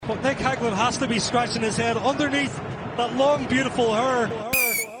Hagglund has to be scratching his head underneath that long, beautiful hair.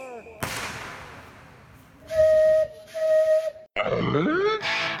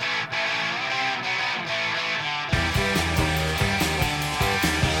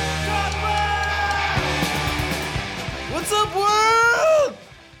 What's up, world?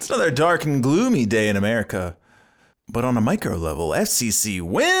 It's another dark and gloomy day in America. But on a micro level, FCC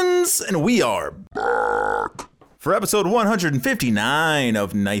wins, and we are back for episode 159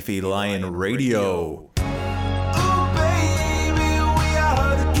 of Knifey Lion Radio.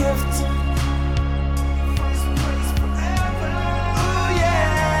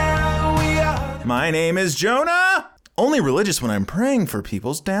 My name is Jonah, only religious when I'm praying for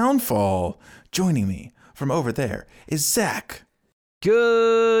people's downfall. Joining me from over there is Zach.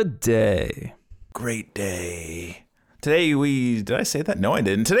 Good day. Great day. Today did I say that? No, I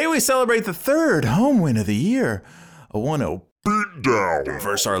didn't. Today we celebrate the third home win of the year. A 1-0 beatdown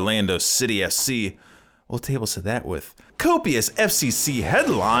versus Orlando City FC. We'll table set that with copious FCC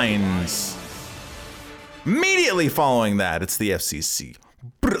headlines. Immediately following that, it's the FCC.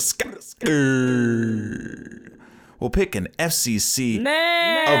 We'll pick an FCC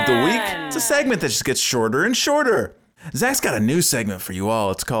of the week. It's a segment that just gets shorter and shorter. Zach's got a new segment for you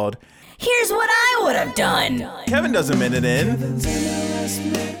all. It's called Here's What I Would Have Done. Kevin does a minute in,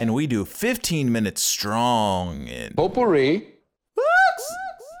 and we do 15 minutes strong in Potpourri.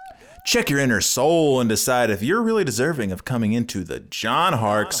 Check your inner soul and decide if you're really deserving of coming into the John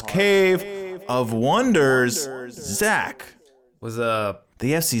Hark's Cave of Wonders. Zach. What's up?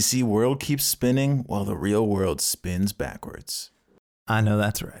 The FCC world keeps spinning while the real world spins backwards. I know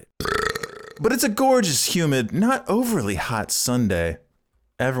that's right. But it's a gorgeous, humid, not overly hot Sunday.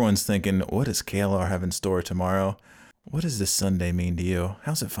 Everyone's thinking, what does KLR have in store tomorrow? What does this Sunday mean to you?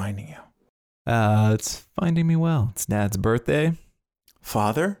 How's it finding you? It's finding me well. It's Dad's birthday.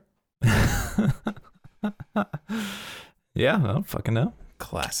 Father? Yeah, I don't fucking know.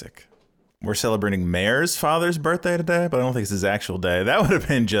 Classic. We're celebrating Mayor's father's birthday today, but I don't think it's his actual day. That would have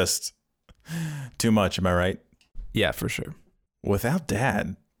been just too much, am I right? Yeah, for sure. Without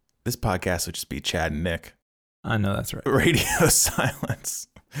Dad, this podcast would just be Chad and Nick. I know that's right. Radio silence.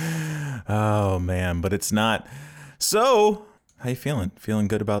 Oh, man, but it's not. So, how you feeling? Feeling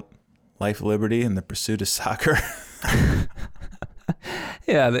good about life, liberty, and the pursuit of soccer?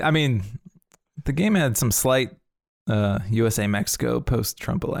 Yeah, I mean, the game had some slight USA-Mexico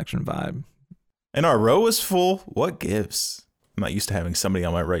post-Trump election vibe. And our row was full. What gives? I'm not used to having somebody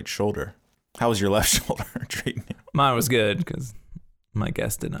on my right shoulder. How was your left shoulder treating you? Mine was good because my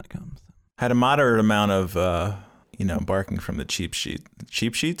guest did not come. So. Had a moderate amount of, barking from the cheap sheets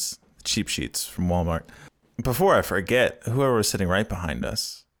from Walmart. Before I forget, whoever was sitting right behind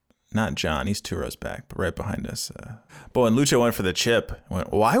us, not John, he's 2 rows back, but right behind us. When Lucho went for the chip,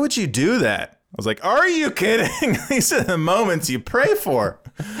 went, why would you do that? I was like, are you kidding? These are the moments you pray for.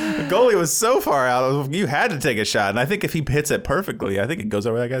 The goalie was so far out, you had to take a shot. And I think if he hits it perfectly, I think it goes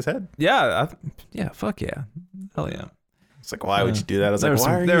over that guy's head. Yeah, fuck yeah. Hell yeah. It's like, why would you do that? I was there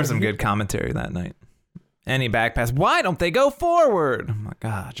like, there was some good commentary that night. Any back pass, why don't they go forward? I'm like,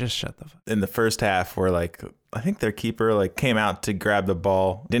 God, just shut the fuck. In the first half, where I think their keeper came out to grab the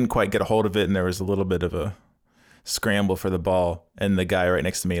ball, didn't quite get a hold of it, and there was a little bit of a scramble for the ball, and the guy right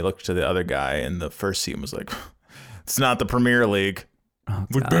next to me looked to the other guy in the first seat and was like, it's not the Premier League. Oh,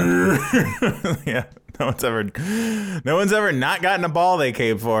 Yeah, no one's ever not gotten a ball they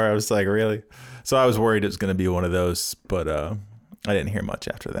came for. I was like, really? So I was worried it was going to be one of those, but I didn't hear much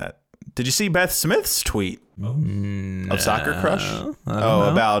after that. Did you see Beth Smith's tweet of Soccer Crush?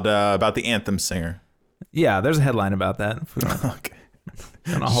 About the anthem singer. Yeah, there's a headline about that. Okay.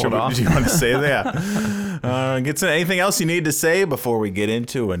 Hold off. Did you want to say that? Get to anything else you need to say before we get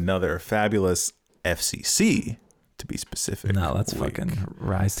into another fabulous FCC, to be specific? No, let's fucking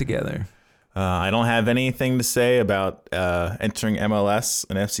rise together. I don't have anything to say about entering MLS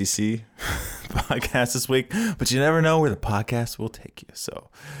and FCC podcast this week, but you never know where the podcast will take you. So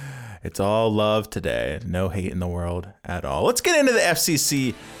it's all love today. No hate in the world at all. Let's get into the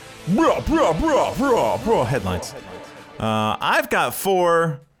FCC headlines. I've got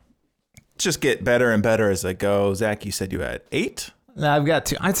 4. Just get better and better as I go. Zach, you said you had 8? No, I've got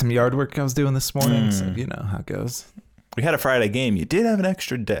 2. I had some yard work I was doing this morning, so you know how it goes. We had a Friday game. You did have an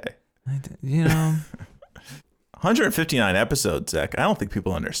extra day. I did, 159 episodes, Zach. I don't think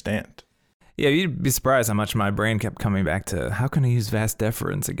people understand. Yeah, you'd be surprised how much my brain kept coming back to, how can I use vas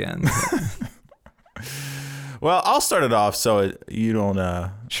deferens again? Well, I'll start it off so you don't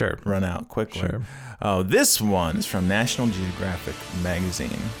run out quickly. Sure. Oh, this one's from National Geographic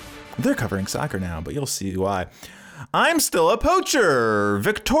magazine. They're covering soccer now, but you'll see why. I'm still a poacher.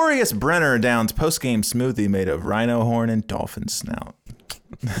 Victorious Brenner downs post-game smoothie made of rhino horn and dolphin snout.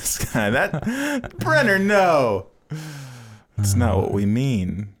 This guy, that Brenner, no. That's not what we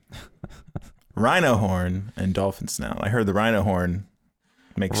mean. Rhino horn and dolphin snout. I heard the rhino horn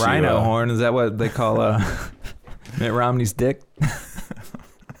makes Rhino you, horn, is that what they call Mitt Romney's dick?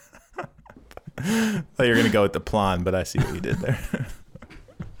 I thought you were going to go with the plan, but I see what you did there.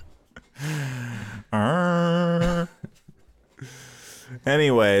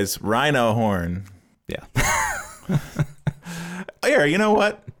 Anyways, rhino horn. Yeah. Here, you know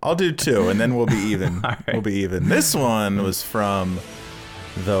what? I'll do 2, and then we'll be even. All right. We'll be even. This one was from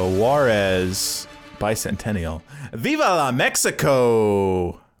the Juarez Bicentennial. Viva la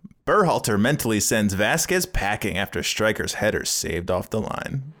Mexico! Berhalter mentally sends Vasquez packing after striker's header saved off the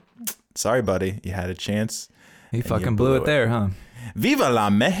line. Sorry, buddy. You had a chance. He fucking blew it there, huh? Viva la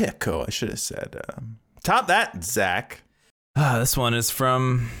Mexico! I should have said. Top that, Zach. This one is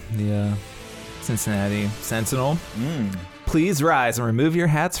from the Cincinnati Sentinel. Please rise and remove your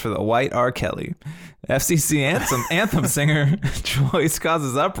hats for the white R. Kelly. FCC anthem singer choice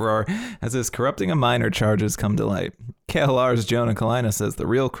causes uproar as his corrupting a minor charges come to light. KLR's Jonah Kalina says the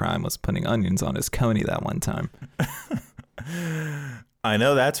real crime was putting onions on his coney that one time. I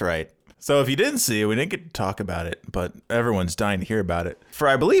know that's right. So if you didn't see it, we didn't get to talk about it, but everyone's dying to hear about it. For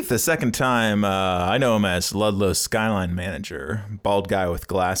I believe the second time, I know him as Ludlow's Skyline manager, bald guy with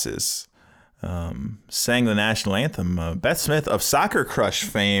glasses, sang the national anthem. Beth Smith of Soccer Crush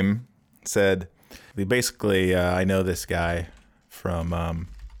fame said, basically, I know this guy from,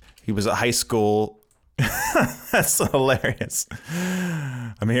 he was a high school. That's hilarious.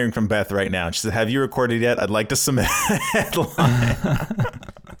 I'm hearing from Beth right now. She said, have you recorded yet? I'd like to submit a headline.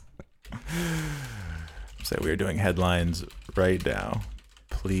 So we are doing headlines right now.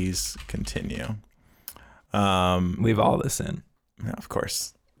 Please continue. Leave all this in. Yeah, of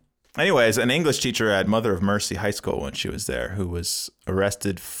course. Anyways, an English teacher at Mother of Mercy High School when she was there who was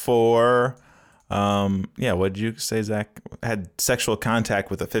arrested for, what did you say, Zach? Had sexual contact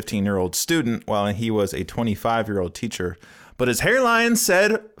with a 15-year-old student while he was a 25-year-old teacher. But his hairline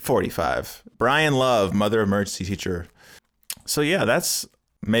said 45. Brian Love, Mother of Mercy teacher. So yeah,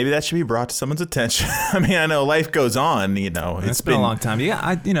 maybe that should be brought to someone's attention. I mean, I know life goes on, It's been a long time. Yeah,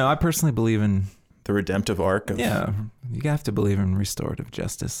 I personally believe in the redemptive arc of... Yeah, you have to believe in restorative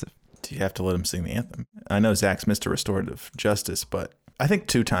justice. Do you have to let him sing the anthem? I know Zach's Mr. Restorative Justice, but I think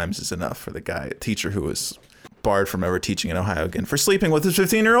 2 times is enough for the teacher who was barred from ever teaching in Ohio again for sleeping with his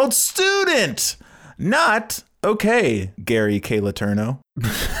 15-year-old student. Not okay, Gary K. Letourneau.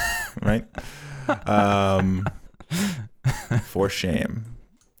 Right? For shame.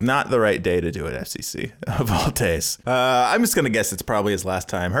 Not the right day to do it, FCC, of all days. I'm just going to guess it's probably his last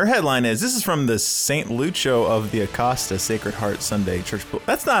time. Her headline is, this is from the St. Lucio of the Acosta Sacred Heart Sunday Church.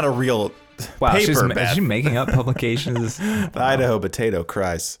 That's not a real paper, is she making up publications? The Idaho Potato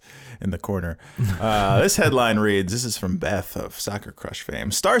cries in the corner. This headline reads, this is from Beth of Soccer Crush fame.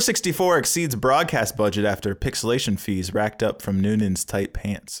 Star 64 exceeds broadcast budget after pixelation fees racked up from Noonan's tight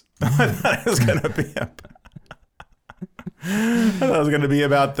pants. I thought it was going to be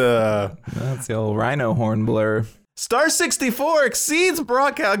about the... That's the old rhino horn blur. Star 64 exceeds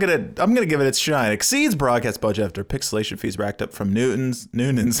broadcast... I'm gonna give it its shine. Exceeds broadcast budget after pixelation fees racked up from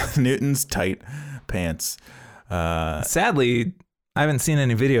Newton's tight pants. Sadly, I haven't seen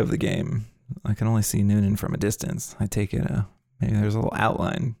any video of the game. I can only see Noonan from a distance. I take it maybe there's a little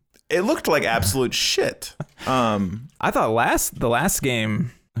outline. It looked like absolute shit. I thought the last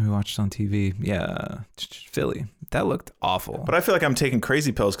game we watched on TV, Philly. That looked awful. But I feel like I'm taking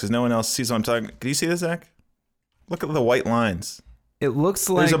crazy pills because no one else sees what I'm talking. Can you see this, Zach? Look at the white lines. It looks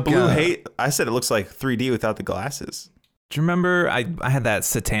like... There's a blue hate. I said it looks like 3D without the glasses. Do you remember I had that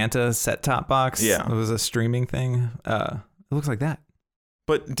Satanta set-top box? Yeah. It was a streaming thing. It looks like that.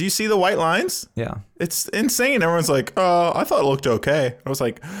 But do you see the white lines? Yeah. It's insane. Everyone's like, oh, I thought it looked okay. I was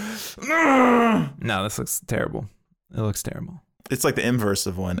like, no, this looks terrible. It looks terrible. It's like the inverse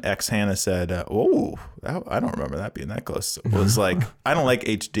of when Hannah said, whoa, I don't remember that being that close. It was like, I don't like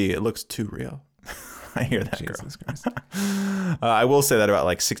HD. It looks too real. I hear that, Jesus Christ. I will say that about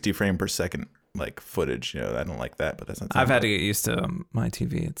like 60 frame per second like footage. I don't like that, but that's not. I've had to get used to my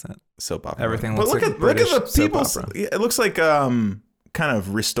TV. It's that soap opera. Everything but looks look like at British the people's. soap opera. It looks like kind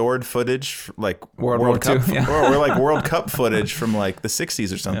of restored footage, like World War Cup, II, yeah. or like World Cup footage from like the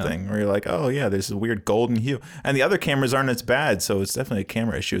 60s or something, where you're like, oh yeah, there's a weird golden hue, and the other cameras aren't as bad, so it's definitely a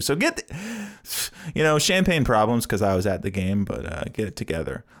camera issue. So champagne problems because I was at the game, but get it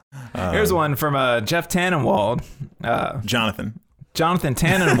together. Here's one from Jeff Tannenwald. Jonathan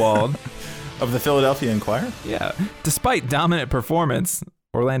Tannenwald Of the Philadelphia Inquirer? Yeah. Despite dominant performance,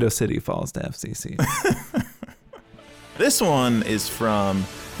 Orlando City falls to FCC. This one is from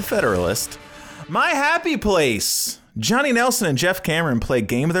The Federalist. My happy place. Johnny Nelson and Jeff Cameron play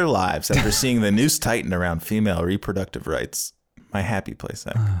game of their lives after seeing the noose tighten around female reproductive rights. My happy place.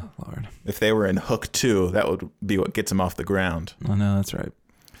 Oh, Lord. If they were in Hook 2, that would be what gets them off the ground. Oh, no, that's right.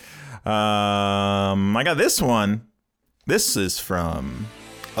 I got this one. This is from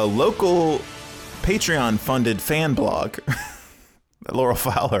a local Patreon-funded fan blog that Laurel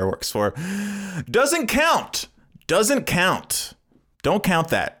Fowler works for. Doesn't count. Don't count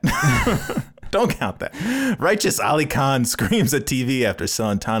that. Don't count that. Righteous Ali Khan screams at TV after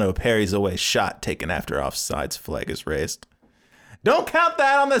Celentano parries away shot taken after offsides flag is raised. Don't count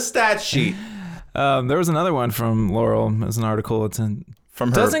that on the stat sheet. There was another one from Laurel. There's an article. It's in. From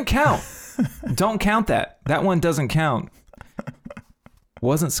her. Doesn't count. Don't count that. That one doesn't count.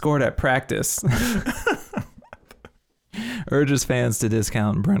 Wasn't scored at practice. Urges fans to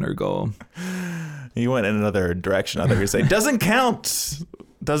discount Brenner goal. He went in another direction. I thought you were saying, doesn't count.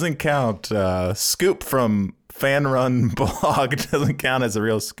 Doesn't count. Scoop from Fan Run blog doesn't count as a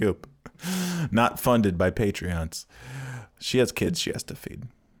real scoop. Not funded by Patreons. She has kids she has to feed.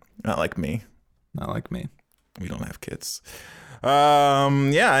 Not like me. Not like me. We don't have kids.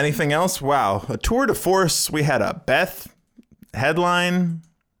 Yeah, anything else? Wow. A tour de force. We had a Beth headline.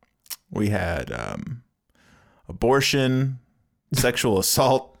 We had abortion, sexual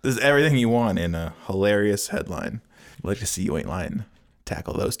assault. This is everything you want in a hilarious headline. I'd like to see You Ain't Lying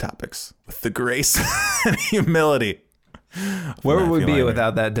tackle those topics with the grace and humility. Where would we be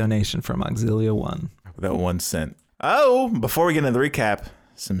without that donation from Auxilia One? Without 1 cent. Oh, before we get into the recap,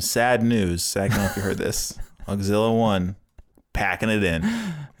 some sad news. I don't know if you heard this. Auxilia One packing it in,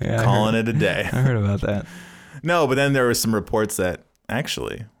 calling it a day. I heard about that. No, but then there were some reports that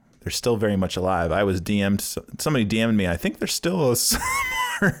actually they're still very much alive. I was somebody DM'd me. I think they're still a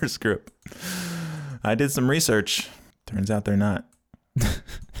murders group. I did some research. Turns out they're not.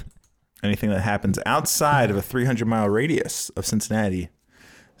 Anything that happens outside of a 300-mile radius of Cincinnati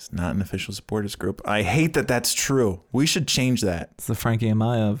is not an official supporters group. I hate that that's true. We should change that. It's the Frankie and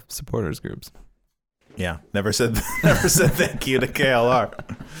Maya of supporters groups. Yeah, never said thank you to KLR.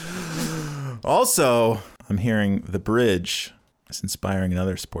 Also, I'm hearing The Bridge is inspiring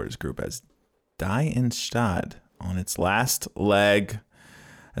another supporters group as Die in Stad on its last leg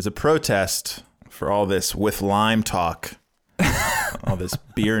as a protest for all this with lime talk, all this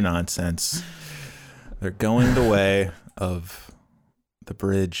beer nonsense. They're going the way of The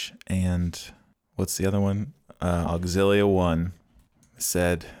Bridge and what's the other one? Auxilia One.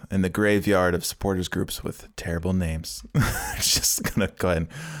 Said in the graveyard of supporters groups with terrible names. Just gonna go ahead and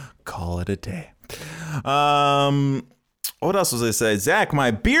call it a day. What else was I say? Zach,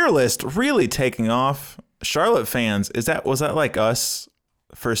 my beer list really taking off. Charlotte fans, was that like us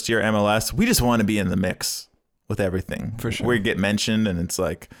first year MLS? We just want to be in the mix with everything. For sure. We get mentioned and it's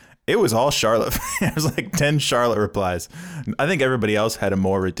like it was all Charlotte. It was like 10 Charlotte replies. I think everybody else had a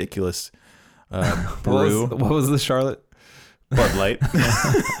more ridiculous brew. What was the Charlotte? Bud Light.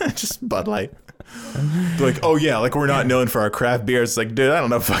 Just Bud Light. Like, oh yeah, like we're not known for our craft beer. It's like, dude, I don't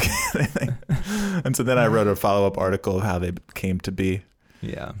know fucking anything. And so then I wrote a follow-up article of how they came to be.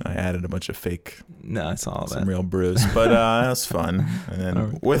 Yeah. I added a bunch of fake, No, I saw all that. some real brews. But that was fun. And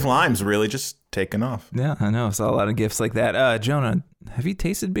then with limes really just taking off. Yeah, I know. I saw a lot of gifts like that. Jonah, have you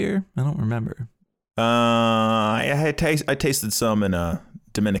tasted beer? I don't remember. I tasted some in a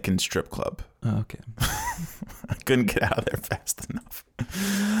Dominican strip club. Oh, okay. I couldn't get out of there fast enough.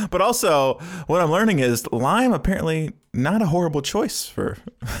 But also, what I'm learning is lime apparently not a horrible choice for.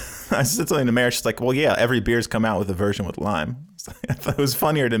 I said something to Mary. She's like, "Well, yeah, every beer's come out with a version with lime." I thought it was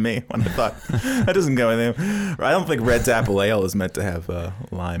funnier to me when I thought that doesn't go in there. I don't think Red's Apple Ale is meant to have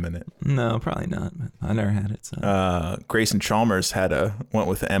lime in it. No, probably not. I never had it. So. Grayson Chalmers went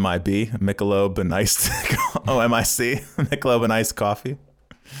with the MIB, Michelob and iced. MIC, Michelob and iced coffee.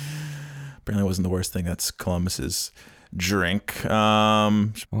 Apparently wasn't the worst thing. That's Columbus's drink. I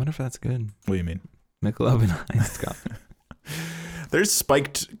wonder if that's good. What do you mean? Michelob and iced coffee. There's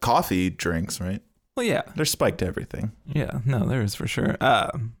spiked coffee drinks, right? Well, yeah. There's spiked everything. Yeah, no, there is for sure.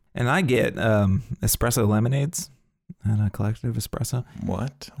 And I get espresso lemonades at a Collective Espresso.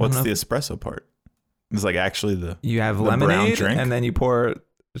 What? What's the espresso part? It's like actually you have the lemonade brown drink? and then you pour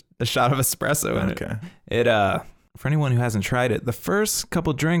a shot of espresso in it. It for anyone who hasn't tried it, the first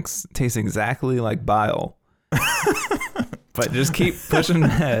couple drinks taste exactly like bile. But just keep pushing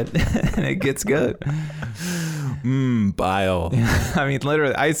ahead and it gets good. Bile. I mean,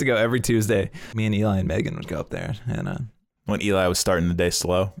 literally, I used to go every Tuesday. Me and Eli and Megan would go up there and when Eli was starting the day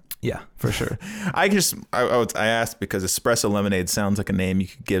slow. Yeah, for sure. I asked because espresso lemonade sounds like a name you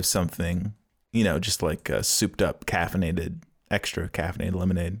could give something, just like a souped up extra caffeinated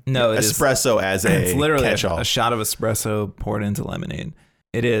lemonade. No, espresso as it's literally catch-all. a shot of espresso poured into lemonade.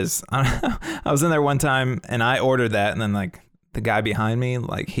 It is. I was in there one time and I ordered that, and then like the guy behind me,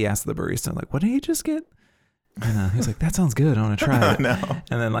 like he asked the barista, like, "What did he just get?" And he was like, "That sounds good. I want to try it." No.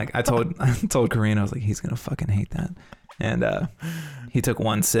 And then like I told Karina, I was like, "He's gonna fucking hate that." And he took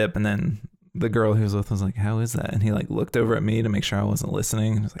one sip, and then the girl he was with was like, "How is that?" And he like looked over at me to make sure I wasn't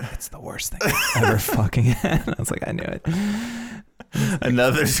listening. And he was like, "It's the worst thing I've ever fucking had." And I was like, "I knew it."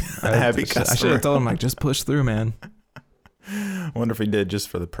 Another happy customer. I should have told him, like, just push through, man. Wonder if he did just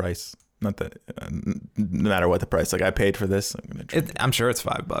for the price. Not that, no matter what the price. Like, I paid for this. I'm sure it's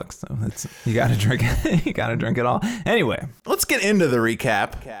 $5. So you got to drink it. You got to drink it all. Anyway, let's get into the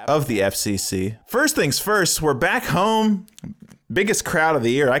recap of the FCC. First things first, we're back home. Biggest crowd of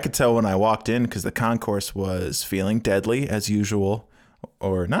the year. I could tell when I walked in because the concourse was feeling deadly as usual,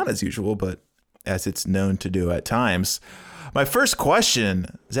 or not as usual, but as it's known to do at times. My first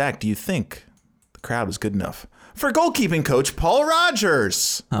question, Zach, do you think the crowd was good enough for goalkeeping coach Paul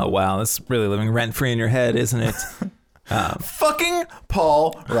Rogers? Oh, wow. That's really living rent free in your head, isn't it? Fucking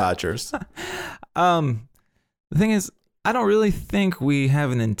Paul Rogers. The thing is, I don't really think we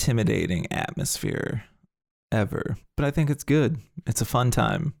have an intimidating atmosphere ever, but I think it's good. It's a fun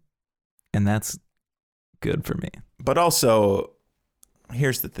time, and that's good for me. But also,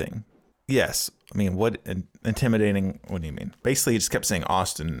 here's the thing. Yes, I mean, what intimidating? What do you mean? Basically, he just kept saying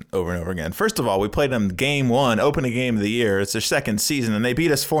Austin over and over again. First of all, we played them game 1, opening game of the year. It's their second season, and they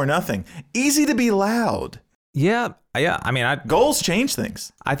beat us 4-0. Easy to be loud. Yeah. I mean, goals change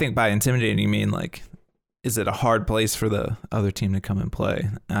things. I think by intimidating, you mean like, is it a hard place for the other team to come and play?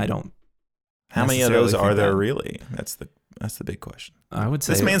 I don't. How many of those are there really? That's the big question. I would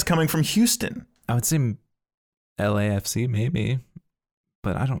say this man's coming from Houston. I would say LAFC maybe,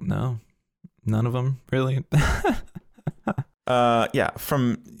 but I don't know. None of them really. Yeah,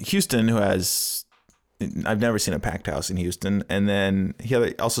 from Houston, who has, I've never seen a packed house in Houston, and then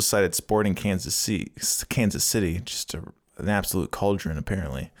he also cited Sporting Kansas City, just an absolute cauldron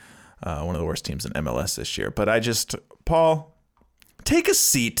apparently, one of the worst teams in MLS this year. But Paul, take a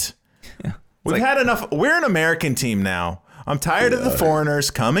seat. Yeah. We've had enough. We're an American team now. I'm tired of the foreigners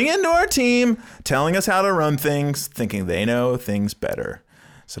coming into our team, telling us how to run things, thinking they know things better.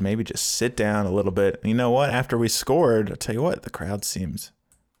 So maybe just sit down a little bit. You know what? After we scored, I'll tell you what, the crowd seems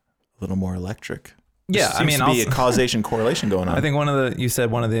a little more electric. Yeah, I mean, to be a causation correlation going on. I think one of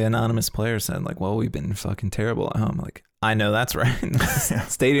the anonymous players said like, well, we've been fucking terrible at home. Like, I know that's right.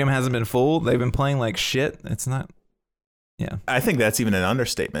 Stadium hasn't been full. They've been playing like shit. It's not. Yeah. I think that's even an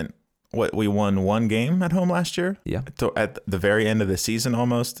understatement. We won one game at home last year. Yeah. At the very end of the season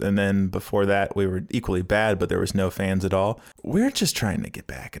almost. And then before that, we were equally bad, but there was no fans at all. We're just trying to get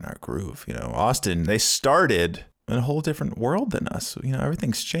back in our groove. Austin, they started in a whole different world than us.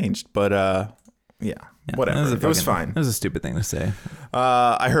 Everything's changed. But yeah, whatever. It was fine. It was a stupid thing to say.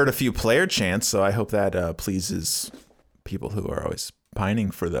 I heard a few player chants, so I hope that pleases people who are always pining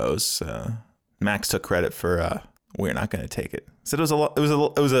for those. Max took credit for we're not going to take it. So it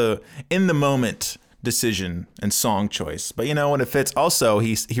was a in the moment decision and song choice. But when it fits, also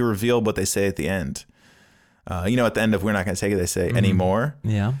he revealed what they say at the end. At the end of "We're Not Going to Take It," they say "anymore."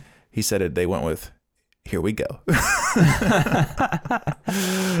 Yeah. He said it. They went with "Here we go."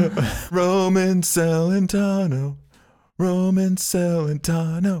 Roman Celentano.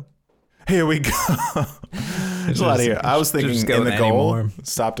 Here we go. There's a lot of here. I was thinking in the goal. Anymore.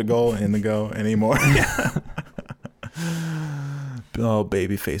 Stop to goal, in the go, anymore. Oh,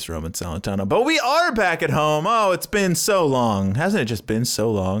 babyface Roman Celentano. But we are back at home. Oh, it's been so long. Hasn't it just been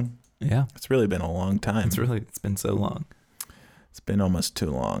so long? Yeah. It's really been a long time. It's been so long. It's been almost too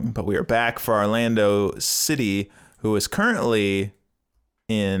long. But we are back for Orlando City, who is currently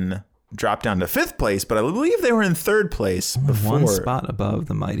dropped down to 5th place, but I believe they were in 3rd place before. One spot above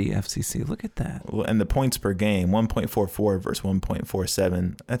the mighty FCC. Look at that. And the points per game, 1.44 versus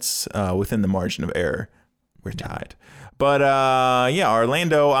 1.47. That's within the margin of error. We're tied. But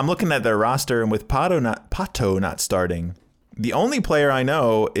Orlando, I'm looking at their roster, and with Pato not starting, the only player I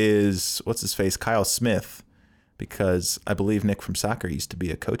know is, what's his face, Kyle Smith, because I believe Nick from soccer used to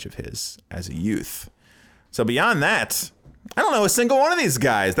be a coach of his as a youth. So beyond that, I don't know a single one of these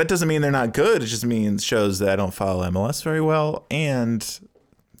guys. That doesn't mean they're not good. It just shows that I don't follow MLS very well, and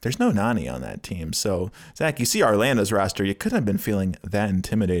there's no Nani on that team. So, Zach, you see Orlando's roster, you couldn't have been feeling that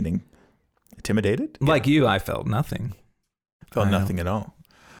intimidated? Like you, I felt nothing. Felt nothing at all.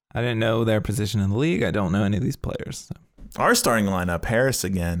 I didn't know their position in the league. I don't know any of these players. So. Our starting lineup, Harris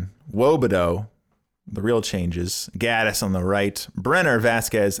again, Wobodo, the real changes, Gaddis on the right, Brenner,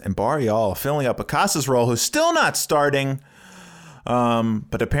 Vasquez, and Barrial filling up Acasa's role, who's still not starting.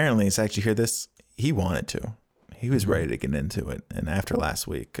 But apparently, Zach, did you hear this? He wanted to. He was ready to get into it. And after last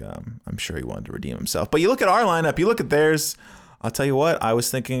week, I'm sure he wanted to redeem himself. But you look at our lineup, you look at theirs, I'll tell you what, I was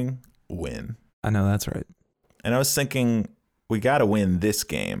thinking win. I know that's right. And I was thinking we got to win this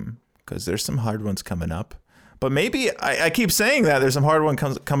game because there's some hard ones coming up. But maybe I keep saying that there's some hard one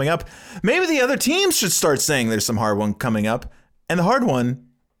coming up. Maybe the other teams should start saying there's some hard one coming up. And the hard one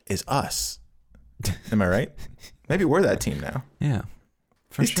is us. Am I right? Maybe we're that team now. Yeah,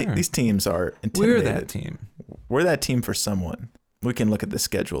 for sure. These teams are intimidated. We're that team. We're that team for someone. We can look at the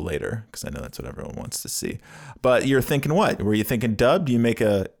schedule later because I know that's what everyone wants to see. But you're thinking what? Were you thinking dub? Do you make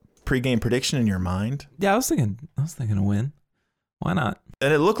a pregame prediction in your mind? Yeah, I was thinking a win. Why not?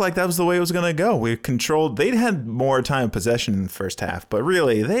 And it looked like that was the way it was going to go. We controlled. They had more time of possession in the first half, but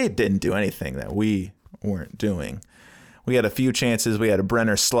really they didn't do anything that we weren't doing. We had a few chances. We had a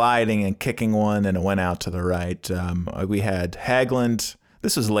Brenner sliding and kicking one, and it went out to the right. We had Haglund.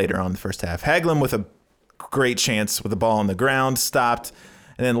 This was later on in the first half. Haglund with a great chance with the ball on the ground, stopped.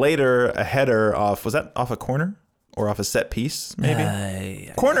 And then later a header off. Was that off a corner or off a set piece,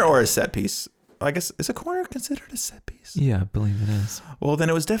 maybe? Corner or a set piece? I guess, is a corner considered a set piece? Yeah, I believe it is. Well,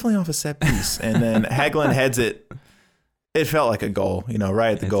 then it was definitely off a set piece. And then Haglund heads it. It felt like a goal,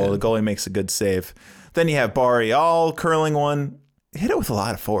 right at the goal. The goalie makes a good save. Then you have Barrial curling one. Hit it with a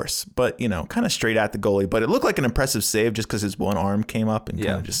lot of force, but, kind of straight at the goalie. But it looked like an impressive save just because his one arm came up and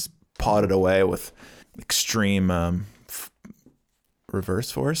kind of just pawed it away with extreme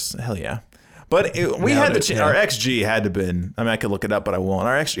reverse force. Hell yeah. But we had our XG had to been, I could look it up, but I won't.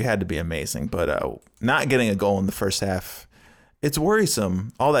 Our XG had to be amazing, but not getting a goal in the first half, it's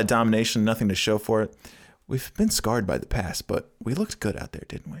worrisome. All that domination, nothing to show for it. We've been scarred by the past, but we looked good out there,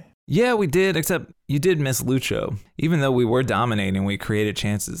 didn't we? Yeah, we did, except you did miss Lucho. Even though we were dominating, we created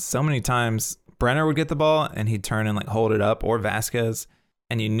chances. So many times, Brenner would get the ball, and he'd turn and hold it up, or Vasquez,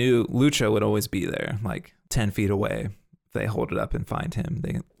 and you knew Lucho would always be there, 10 feet away. If they hold it up and find him,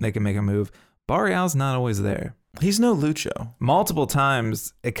 they can make a move. Barrial's not always there. He's no Lucho. Multiple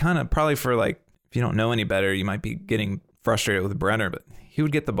times, it kind of probably for if you don't know any better, you might be getting frustrated with Brenner, but he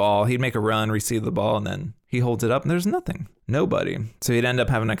would get the ball, he'd make a run, receive the ball, and then he holds it up and there's nothing. Nobody. So he'd end up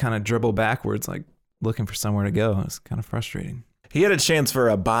having to kind of dribble backwards, looking for somewhere to go. It's kind of frustrating. He had a chance for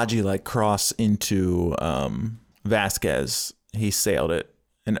a Baji cross into Vasquez. He sailed it.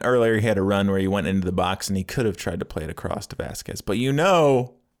 And earlier he had a run where he went into the box and he could have tried to play it across to Vasquez. But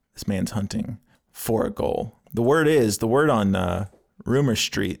this man's hunting for a goal. The word on Rumor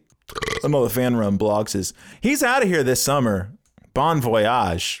Street, another fan run blogs is he's out of here this summer. Bon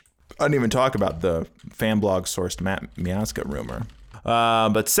voyage. I didn't even talk about the fan blog sourced Matt Miazga rumor.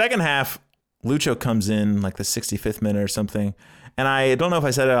 But second half, Lucho comes in the 65th minute or something. And I don't know if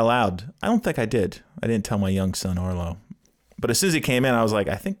I said it out loud. I don't think I did. I didn't tell my young son Arlo. But as soon as he came in, I was like,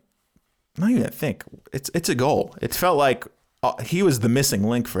 it's a goal. It felt like he was the missing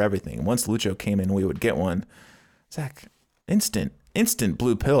link for everything. Once Lucho came in, we would get one. Zach, instant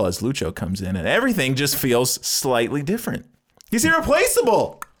blue pill as Lucho comes in, and everything just feels slightly different. He's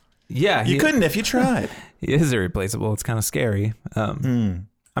irreplaceable. Yeah. You couldn't if you tried. He is irreplaceable. It's kind of scary.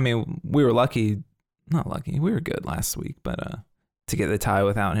 We were lucky. Not lucky. We were good last week, but to get the tie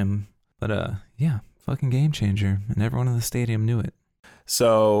without him. But fucking game changer. And everyone in the stadium knew it.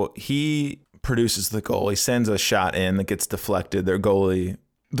 So he produces the goal. He sends a shot in that gets deflected. Their goalie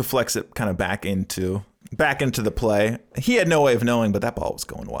deflects it kind of back into the play. He had no way of knowing, but that ball was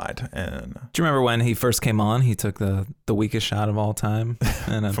going wide. And do you remember when he first came on? He took the weakest shot of all time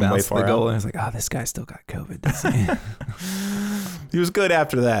and bounced the goal. And I was like, this guy still got COVID, doesn't he? He was good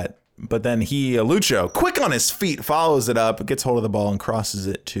after that. But then Lucho, quick on his feet, follows it up, gets hold of the ball and crosses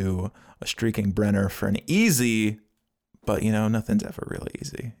it to a streaking Brenner for an easy, but nothing's ever really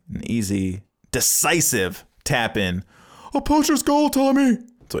easy. An easy, decisive tap in. A poacher's goal, Tommy.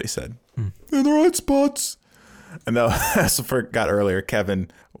 That's what he said. In the right spots. And though, as I forgot earlier, Kevin,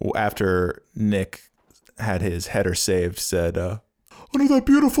 after Nick had his header saved, said, under that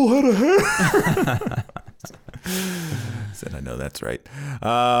beautiful head of hair. Said, I know that's right.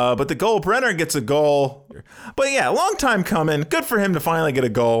 But the goal, Brenner gets a goal. But yeah, long time coming. Good for him to finally get a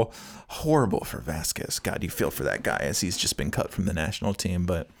goal. Horrible for Vasquez. God, you feel for that guy as he's just been cut from the national team.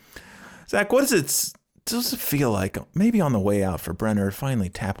 But Zach, what does it feel like maybe on the way out for Brenner to finally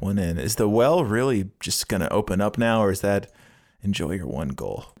tap one in? Is the well really just going to open up now, or is that enjoy your one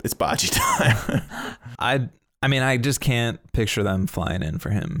goal? It's Baji time. I just can't picture them flying in for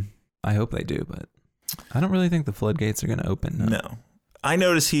him. I hope they do, but I don't really think the floodgates are going to open. No. I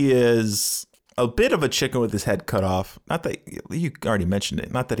notice he is a bit of a chicken with his head cut off. Not that you already mentioned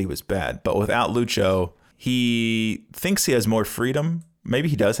it. Not that he was bad, but without Lucho, he thinks he has more freedom. Maybe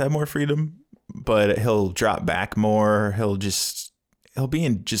he does have more freedom, but he'll drop back more. He'll be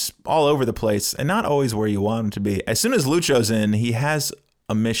in just all over the place and not always where you want him to be. As soon as Lucho's in, he has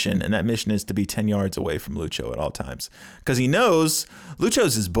a mission, and that mission is to be 10 yards away from Lucho at all times because he knows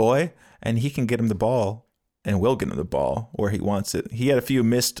Lucho's his boy and he can get him the ball and will get him the ball where he wants it. He had a few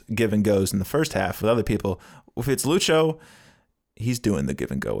missed give and goes in the first half with other people. If it's Lucho, he's doing the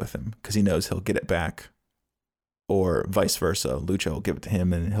give and go with him because he knows he'll get it back, or vice versa. Lucho will give it to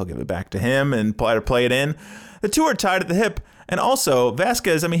him and he'll give it back to him and play it in. The two are tied at the hip. And also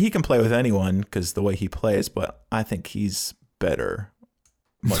Vasquez, I mean, he can play with anyone because the way he plays, but I think he's better,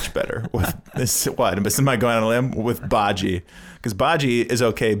 much better with this. Am I going on a limb with Badji? Because Badji is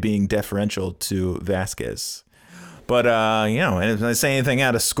okay being deferential to Vasquez. But, and if I say anything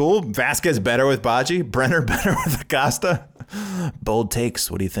out of school, Vasquez better with Badji, Brenner better with Acosta. Bold takes.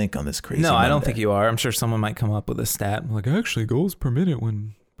 What do you think on this crazy No, Monday? I don't think you are. I'm sure someone might come up with a stat like, actually, goals per minute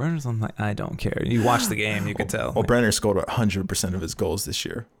when Brenner's on. Like, I don't care. You watch the game, you can tell. Well, Brenner scored 100% of his goals this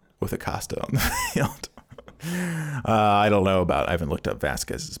year with Acosta on the field. I don't know about. I haven't looked up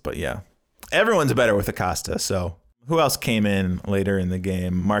Vasquez's, but yeah, everyone's better with Acosta. So who else came in later in the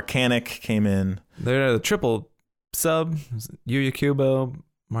game? Marcanic came in. They're a triple sub. Yuya Kubo,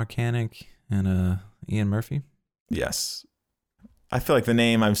 Marcanic, and Ian Murphy. Yes, I feel like the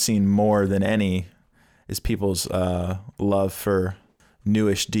name I've seen more than any is people's love for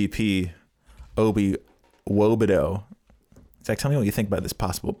newish DP Obi Wobido. Zach, tell me what you think about this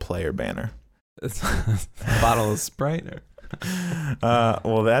possible player banner. It's a bottle of Sprite.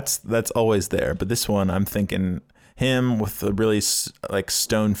 Well, that's always there, but this one I'm thinking him with the really like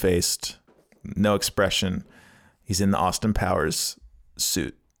stone-faced, no expression. He's in the Austin Powers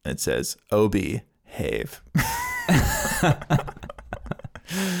suit. It says Obi Have.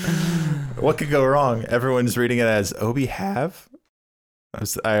 What could go wrong? Everyone's reading it as Obi Have.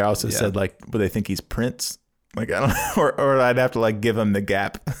 I also said, like, would they think he's Prince? Like, I don't know, or I'd have to like give him the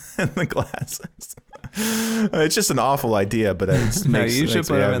Gap and the glasses. It's just an awful idea, but it makes, you should makes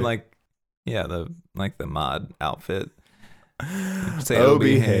put him in like, the mod outfit. Say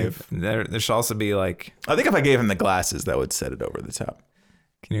Obi Have. There should also be like, I think if I gave him the glasses, that would set it over the top.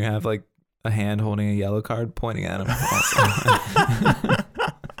 Can you have like a hand holding a yellow card pointing at him?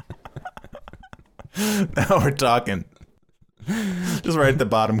 Now we're talking. Just right at the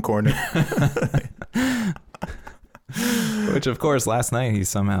bottom corner. Which, of course, last night he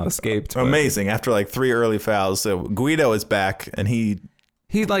somehow escaped. Amazing. After like 3 early fouls. So Guido is back, and Guido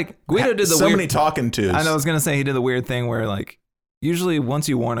did the so many talking tos. I was going to say he did the weird thing where, like, usually once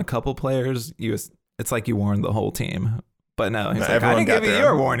you warn a couple players, it's like you warned the whole team. But no, he's like, I didn't give you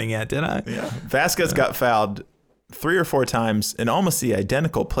your warning yet, did I? Yeah. Vasquez got fouled 3 or 4 times in almost the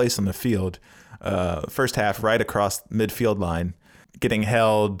identical place on the field. First half, right across midfield line, getting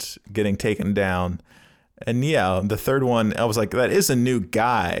held, getting taken down. And yeah, the third one, I was like, that is a new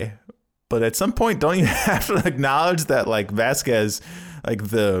guy. But at some point, don't you have to acknowledge that, like, Vasquez, like,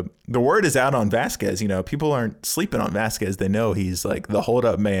 the word is out on Vasquez. You know, people aren't sleeping on Vasquez. They know he's like the hold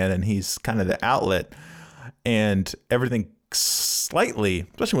up man and he's kind of the outlet. And everything slightly,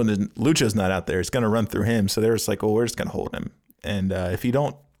 especially when Lucho's not out there, it's going to run through him. So they're just like, well, we're just going to hold him. And if you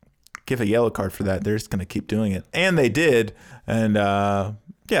don't give a yellow card for that, they're just going to keep doing it. And they did. And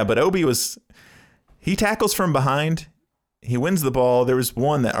but Obi he tackles from behind. He wins the ball. There was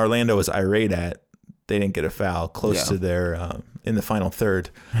one that Orlando was irate at. They didn't get a foul close to their in the final third.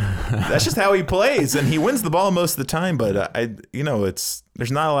 That's just how he plays, and he wins the ball most of the time. But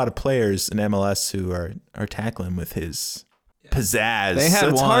there's not a lot of players in MLS who are tackling with his pizzazz. They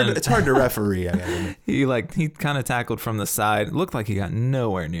had one. It's hard to referee. He kind of tackled from the side. It looked like he got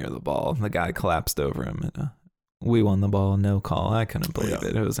nowhere near the ball. The guy collapsed over him, and we won the ball. No call. I couldn't believe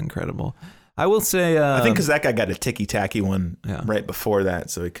it. It was incredible. I will say, I think because that guy got a ticky-tacky one right before that,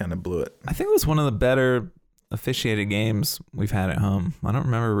 so he kind of blew it. I think it was one of the better officiated games we've had at home. I don't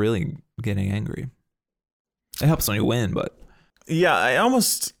remember really getting angry. It helps when you win, but yeah,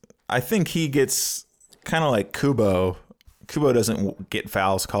 I think he gets kind of like Kubo. Kubo doesn't get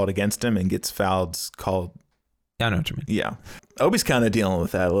fouls called against him and gets fouls called. Yeah, I know what you mean. Yeah, Obi's kind of dealing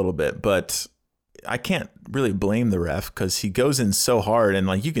with that a little bit, but I can't really blame the ref because he goes in so hard and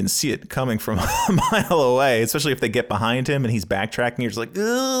like you can see it coming from a mile away, especially if they get behind him and he's backtracking. You're just like,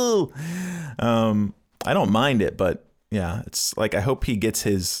 ooh. I don't mind it, but yeah, it's like I hope he gets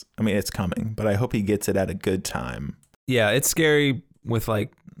his. I mean, it's coming, but I hope he gets it at a good time. Yeah, it's scary with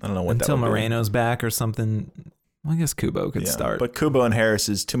like I don't know what until that would be. Moreno's back or something. Well, I guess Kubo could start. But Kubo and Harris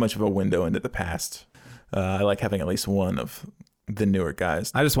is too much of a window into the past. I like having at least one of the newer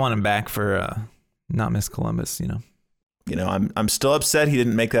guys. I just want him back for not miss Columbus, I'm still upset he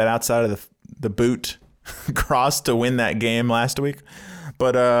didn't make that outside of the boot cross to win that game last week.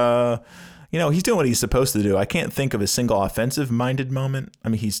 But, he's doing what he's supposed to do. I can't think of a single offensive-minded moment. I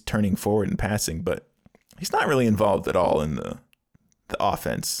mean, he's turning forward and passing, but he's not really involved at all in the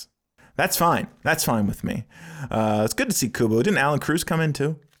offense. That's fine. That's fine with me. It's good to see Kubo. Didn't Alan Cruz come in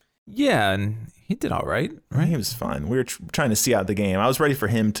too? Yeah, and he did all right. He was fine. We were trying to see out the game. I was ready for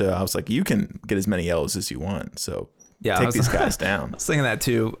him to, I was like, you can get as many L's as you want. So take these guys down. I was thinking that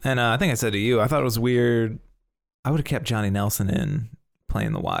too. And I think I said to you, I thought it was weird. I would have kept Johnny Nelson in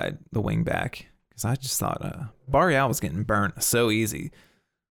playing the wing back. Because I just thought Barreal was getting burnt so easy.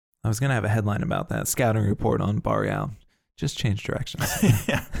 I was going to have a headline about that. Scouting report on Barreal. Just change directions.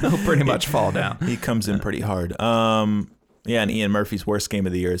 Yeah. He'll pretty much fall down. He comes in pretty hard. And Ian Murphy's worst game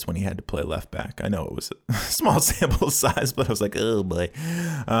of the year is when he had to play left back. I know it was a small sample size, but I was like, oh boy.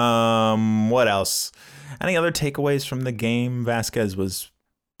 What else? Any other takeaways from the game? Vasquez was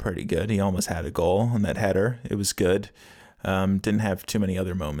pretty good. He almost had a goal on that header. It was good. Didn't have too many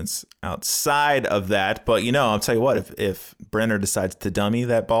other moments outside of that. But, I'll tell you what, if Brenner decides to dummy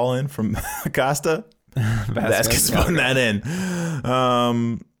that ball in from Acosta, Vasquez putting that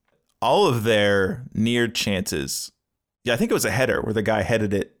in. All of their near chances. Yeah, I think it was a header where the guy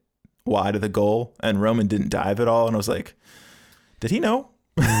headed it wide of the goal and Roman didn't dive at all. And I was like, did he know?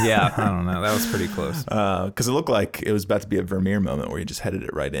 Yeah, I don't know. That was pretty close. Because it looked like it was about to be a Vermeer moment where he just headed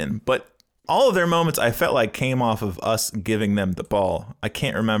it right in. But all of their moments, I felt like, came off of us giving them the ball. I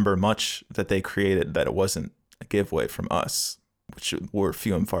can't remember much that they created that it wasn't a giveaway from us, which were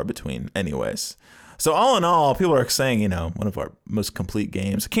few and far between anyways. So all in all, people are saying, one of our most complete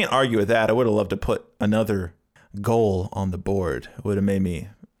games. I can't argue with that. I would have loved to put another goal on the board. It would have made me,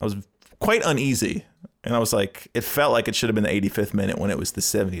 I was quite uneasy. And I was like, it felt like it should have been the 85th minute when it was the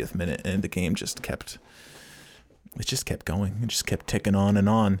 70th minute. And the game just kept going. It just kept ticking on and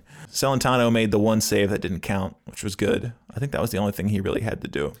on. Celentano made the one save that didn't count, which was good. I think that was the only thing he really had to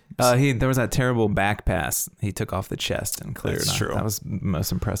do. There was that terrible back pass he took off the chest and cleared. That's true. That was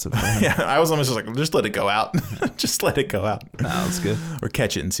most impressive for him. Yeah, I was almost like, just let it go out. Just let it go out. No, that was good. Or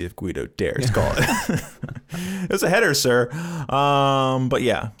catch it and see if Guido dares call it. It was a header, sir. But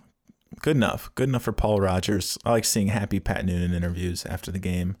yeah, good enough. Good enough for Paul Rogers. I like seeing happy Pat Noonan interviews after the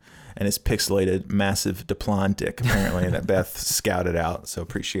game. And his pixelated, massive Duplan dick, apparently, that Beth scouted out. So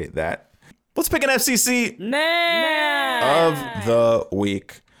appreciate that. Let's pick an FCC of the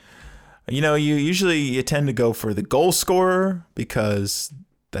week. You tend to go for the goal scorer because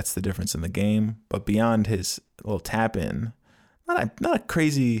that's the difference in the game. But beyond his little tap in, not a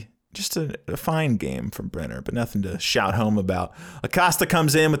crazy, just a fine game from Brenner, but nothing to shout home about. Acosta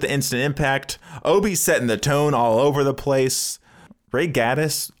comes in with the instant impact. Obi setting the tone all over the place. Ray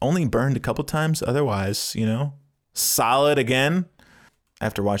Gaddis only burned a couple times. Otherwise, solid again.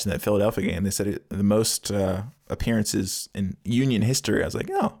 After watching that Philadelphia game, they said the most appearances in Union history. I was like,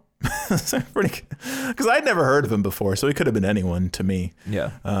 oh, pretty good. Because I'd never heard of him before, so he could have been anyone to me.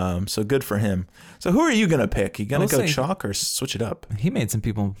 Yeah. So good for him. So who are you going to pick? You going to go chalk or switch it up? He made some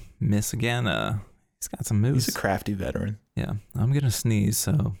people miss again. He's got some moves. He's a crafty veteran. Yeah. I'm going to sneeze,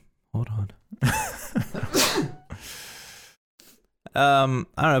 so hold on. I don't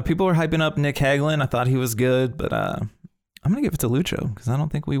know. People were hyping up Nick Hagelin. I thought he was good, but I'm going to give it to Lucho because I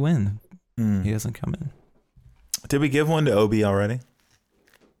don't think we win. He doesn't come in. Did we give one to Obi already?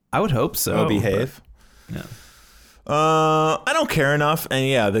 I would hope so. Obi Have? Yeah. I don't care enough. And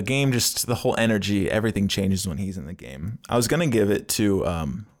yeah, the game just, the whole energy, everything changes when he's in the game. I was going to give it to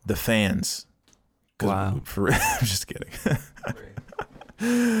the fans. Wow. I'm just kidding.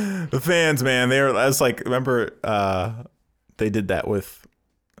 The fans, man. I was like, remember... they did that with,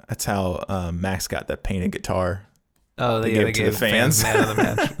 that's how Max got that painted guitar. Oh, they gave it to the fans. Man of the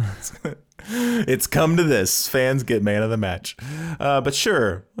match. It's come to this. Fans get man of the match. But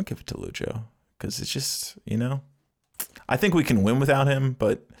sure, I'll give it to Lucho because it's just, I think we can win without him,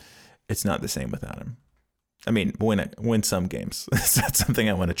 but it's not the same without him. I mean, win some games. That's something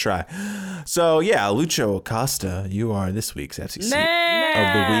I want to try. So yeah, Lucho Acosta, you are this week's FCC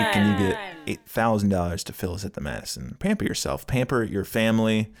of the week, and you get $8,000 to fill us at the Madison. Pamper yourself. Pamper your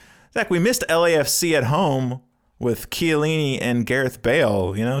family. Zach, we missed LAFC at home with Chiellini and Gareth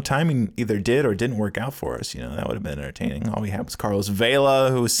Bale. Timing either did or didn't work out for us. That would have been entertaining. All we had was Carlos Vela,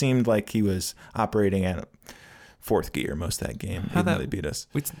 who seemed like he was operating at fourth gear most of that game. How they beat us.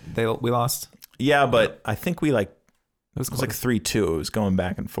 We lost. Yeah, but I think we was It was like 3-2. It was going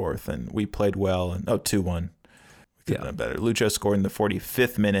back and forth, and we played well. And 2-1. We could have done better. Lucho scored in the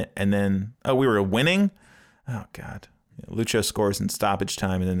 45th minute, and then we were winning. Oh God! Lucho scores in stoppage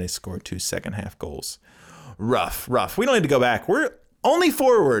time, and then they scored 2 second-half goals. Rough. We don't need to go back. We're only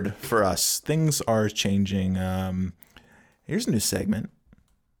forward for us. Things are changing. Here's a new segment.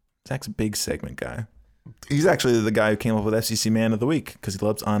 Zach's a big segment guy. He's actually the guy who came up with FCC Man of the Week because he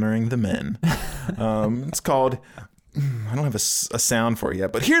loves honoring the men. It's called, I don't have a sound for it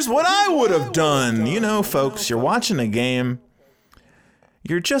yet, but here's what I would have done. You know, folks, you're watching a game.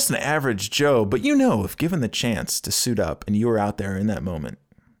 You're just an average Joe, but you know, if given the chance to suit up and you were out there in that moment,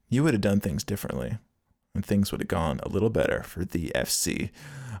 you would have done things differently and things would have gone a little better for the FC.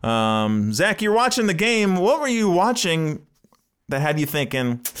 Zach, you're watching the game. What were you watching that had you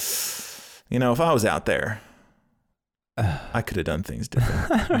thinking, you know, if I was out there, I could have done things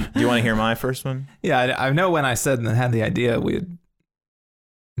different? Do you want to hear my first one? Yeah, I know when I said and had the idea we had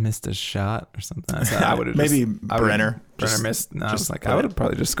missed a shot or something. I said I would have maybe Brenner. Brenner missed. No, I was like, I would have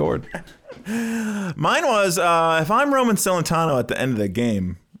probably just scored. Mine was, if I'm Roman Celentano at the end of the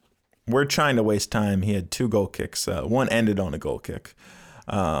game, we're trying to waste time. He had 2 goal kicks. One ended on a goal kick.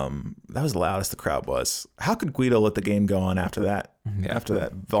 That was the loudest the crowd was. How could Guido let the game go on after that? Yeah. After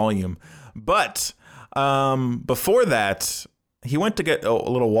that volume. But before that, he went to get a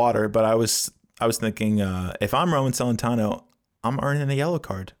little water. But I was thinking, if I'm Roman Celentano, I'm earning a yellow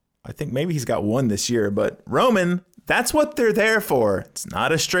card. I think maybe he's got 1 this year. But Roman, that's what they're there for. It's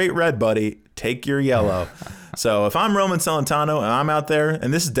not a straight red, buddy. Take your yellow. So if I'm Roman Celentano and I'm out there,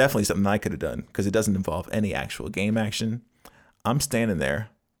 and this is definitely something I could have done because it doesn't involve any actual game action, I'm standing there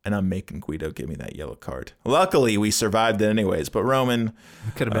and I'm making Guido give me that yellow card. Luckily, we survived it anyways. But Roman,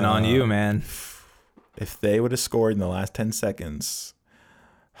 It could have been on you, man. if they would have scored in the last 10 seconds,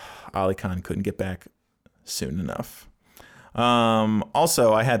 Ali Khan couldn't get back soon enough.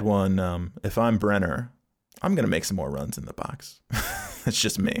 Also, I had one, if I'm Brenner, I'm going to make some more runs in the box. It's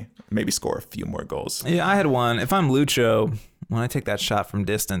just me. Maybe score a few more goals. Yeah, I had one. If I'm Lucho, when I take that shot from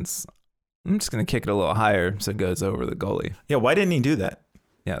distance, I'm just going to kick it a little higher so it goes over the goalie. Yeah, why didn't he do that?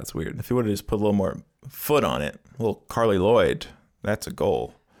 Yeah, that's weird. If he would have just put a little more foot on it, a little Carly Lloyd, that's a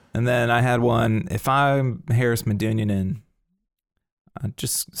goal. And then I had one, if I'm Harris Medunjanin, I'd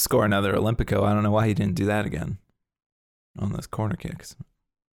just score another Olympico. I don't know why he didn't do that again on those corner kicks.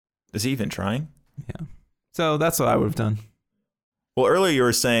 Is he even trying? Yeah. So that's what I would have done. Well, earlier you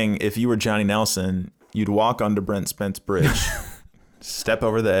were saying if you were Johnny Nelson, you'd walk onto Brent Spence Bridge, step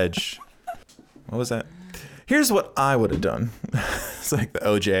over the edge. What was that? Here's what I would have done. It's like the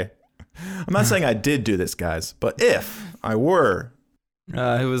OJ. I'm not saying I did do this, guys, but if I were.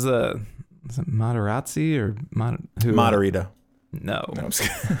 Who was it Materazzi or who? Moderita. No. No, I'm just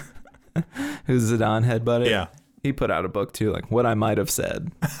kidding. Who's Zidane headbutted? Yeah. He put out a book too, like What I Might Have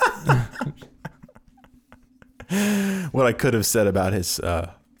Said. What I could have said about his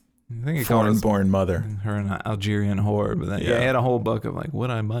I think he called foreign-born mother. her an Algerian whore, but then Yeah. he had a whole book of like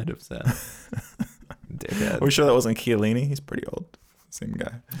What I Might Have Said. Dickhead. Are we sure that wasn't Chiellini? He's pretty old. Same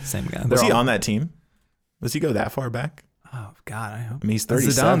guy. Same guy. Was They're he all- on that team? Does he go that far back? Oh God, I hope. I mean, he's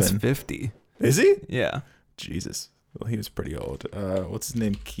 37. Zidane's 50. Is he? Yeah. Jesus. Well, he was pretty old. What's his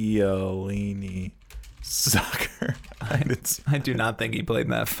name? Chiellini soccer. I do not think he played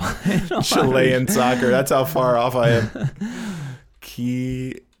in that final. Chilean soccer. That's how far off I am.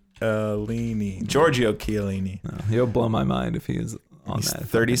 Chiellini. Giorgio Chiellini. No, he'll blow my mind if he is on He's that.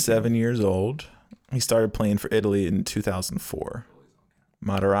 37 years old. He started playing for Italy in 2004.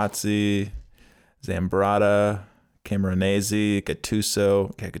 Materazzi, Zambrata, Camoranesi,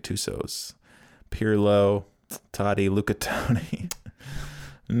 Gattuso. Okay, Gattuso's. Pirlo, Totti, Luca Toni.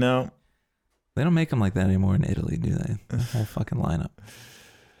 No. They don't make them like that anymore in Italy, do they? The whole fucking lineup.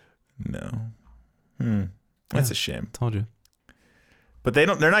 No. That's a shame. Told you. But they're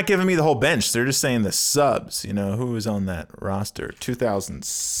not giving me the whole bench. They're just saying the subs, you know, who was on that roster.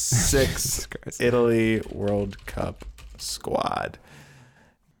 2006 Italy World Cup squad.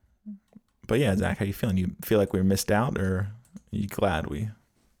 But yeah, Zach, how you feeling? You feel like we missed out, or are you glad we?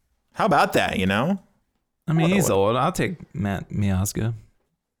 How about that, you know? I mean, What- he's old. I'll take Matt Miazga.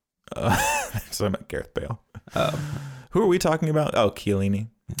 So I'm at Gareth Bale. Oh. Who are we talking about? Oh, Chiellini.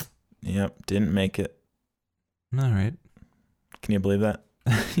 Yep, didn't make it. All right. Can you believe that?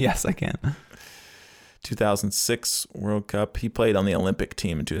 Yes, I can. 2006 World Cup. He played on the Olympic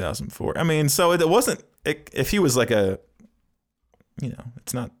team in 2004. I mean, so it wasn't. If he was like a, you know,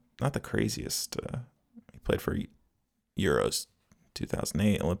 it's not the craziest. He played for Euros,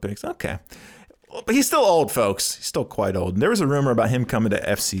 2008 Olympics. Okay, but he's still old, folks. He's still quite old. And there was a rumor about him coming to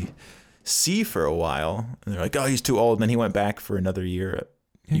FC see for a while. And they're like, oh, he's too old. And then he went back for another year at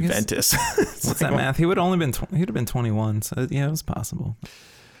Juventus. What's that math? He would have been 21. So yeah, it was possible.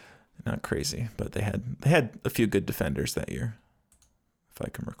 Not crazy, but they had a few good defenders that year, if I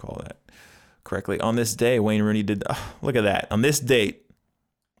can recall that correctly. On this day, Wayne Rooney did. Oh, look at that. On this date,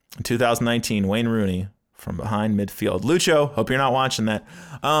 in 2019, Wayne Rooney from behind midfield. Lucho, hope you're not watching that.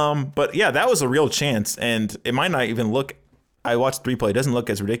 But yeah, that was a real chance, and it might not even look. I watched the replay. It doesn't look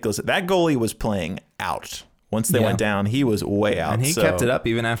as ridiculous. That goalie was playing out. Once they went down, he was way out. And he kept it up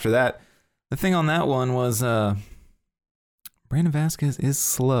even after that. The thing on that one was Brandon Vasquez is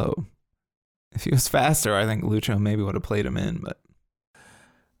slow. If he was faster, I think Lucho maybe would have played him in. But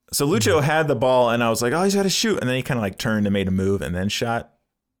so Lucho had the ball, and I was like, oh, he's got to shoot. And then he kind of like turned and made a move and then shot.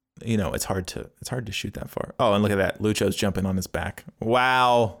 You know, it's hard to shoot that far. Oh, and look at that. Lucho's jumping on his back.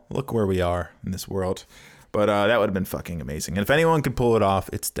 Wow. Look where we are in this world. But that would have been fucking amazing. And if anyone could pull it off,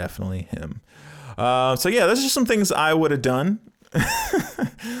 it's definitely him. So yeah, those are just some things I would have done.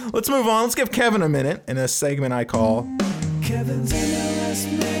 Let's move on. Let's give Kevin a minute in a segment I call Kevin's MLS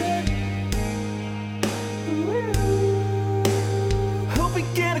Minute. Hope he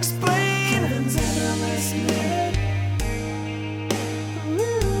can explain Kevin's MLS Minute.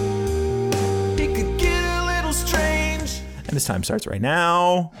 It could get a little strange. And this time starts right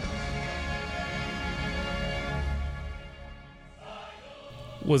now.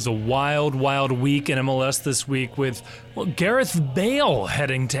 Was a wild week in MLS this week with Gareth Bale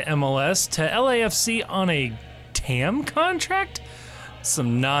heading to MLS to LAFC on a TAM contract?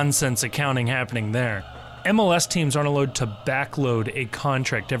 Some nonsense accounting happening there. MLS teams aren't allowed to backload a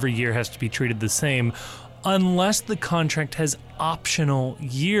contract. Every year has to be treated the same unless the contract has optional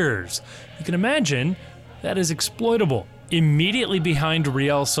years. You can imagine that is exploitable. Immediately behind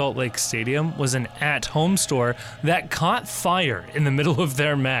Real Salt Lake Stadium was an at-home store that caught fire in the middle of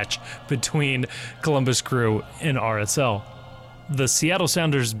their match between Columbus Crew and RSL. The Seattle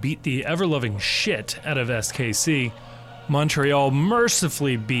Sounders beat the ever-loving shit out of SKC. Montreal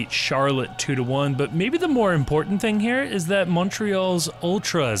mercifully beat Charlotte 2-1, but maybe the more important thing here is that Montreal's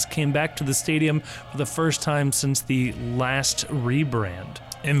Ultras came back to the stadium for the first time since the last rebrand.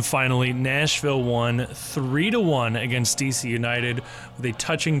 And finally, Nashville won 3-1 against DC United with a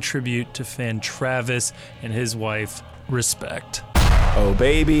touching tribute to fan Travis and his wife. Respect. Oh,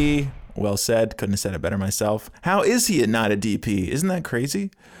 baby. Well said. Couldn't have said it better myself. How is he not a DP? Isn't that crazy?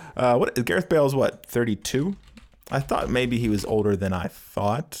 Gareth Bale's what, 32? I thought maybe he was older than I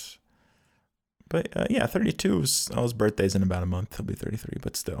thought. But yeah, 32. His birthday's in about a month. He'll be 33,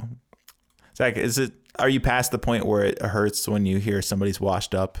 but still. Zach, are you past the point where it hurts when you hear somebody's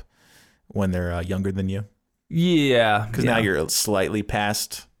washed up when they're younger than you? Yeah. Because now you're slightly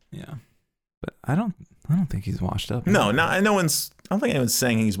past. Yeah. But I don't think he's washed up. No, I don't think anyone's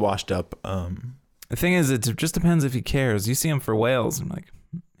saying he's washed up. The thing is, it just depends if he cares. You see him for Wales, I'm like,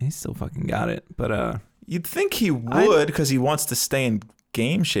 he's still fucking got it. But you'd think he would because he wants to stay in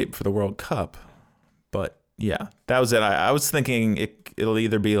game shape for the World Cup. But yeah, that was it. I was thinking it'll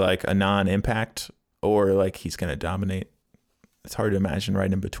either be like a non-impact or like he's going to dominate. It's hard to imagine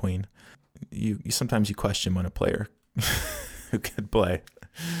right in between. You sometimes you question when a player who could play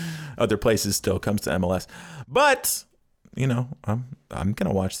other places still comes to MLS. But you know, I'm going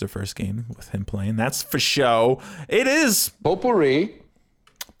to watch their first game with him playing. That's for show. It is potpourri.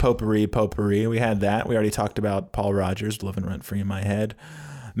 We had that. We already talked about Paul Rogers living rent free in my head.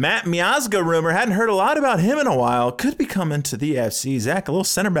 Matt Miazga rumor. Hadn't heard a lot about him in a while. Could be coming to the FC. Zach, a little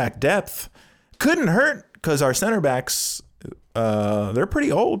center back depth. Couldn't hurt because our center backs, they're pretty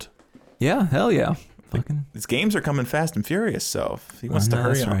old. Yeah, hell yeah. Fucking. These games are coming fast and furious, so if he wants to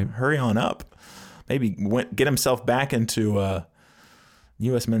hurry on up, maybe get himself back into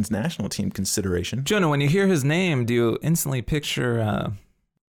U.S. men's national team consideration. Jonah, when you hear his name, do you instantly picture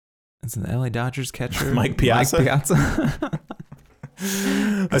is it the LA Dodgers catcher? Mike Piazza?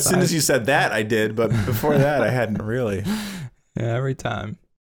 As soon as you said that, I did, but before that, I hadn't really. Yeah, every time.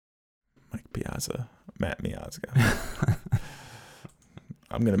 Mike Piazza, Matt Miazga.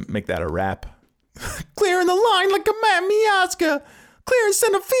 I'm going to make that a rap. Clearing the line like a Matt Miazga. Clearing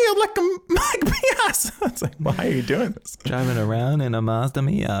center field like a Mike Piazza. It's like, why are you doing this? Driving around in a Mazda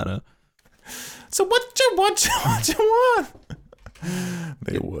Miata. So what you want?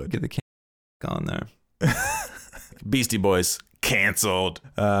 They would. Get the on there. Beastie Boys. Canceled.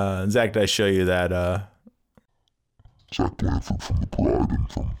 Zach, did I show you that? Zach Blanford from The Pride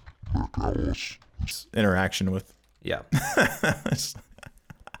and from Rick Ellis. Interaction with. Yeah.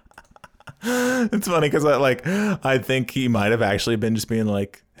 It's funny because I think he might have actually been just being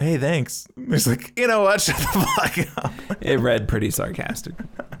like, hey, thanks. He's like, you know what? Shut the fuck up. It read pretty sarcastic.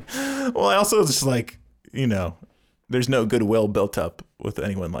 Well, I also just like, there's no goodwill built up with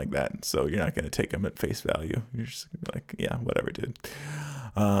anyone like that. So you're not going to take them at face value. You're just like, yeah, whatever, dude.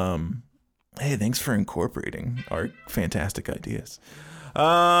 Hey, thanks for incorporating our fantastic ideas.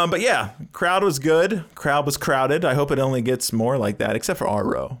 But yeah, crowd was good. Crowd was crowded. I hope it only gets more like that, except for our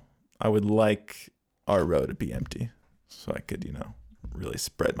row. I would like our row to be empty so I could, really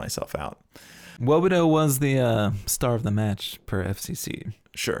spread myself out. Wobodo was the star of the match per FCC.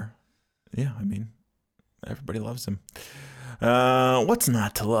 Sure. Yeah, I mean, everybody loves him. What's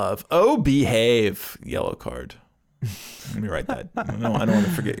not to love? Oh, behave. Yellow card. Let me write that. No, I don't want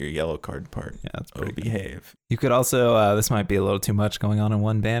to forget your yellow card part. Yeah, that's Oh, pretty good. behave. You could also, this might be a little too much going on in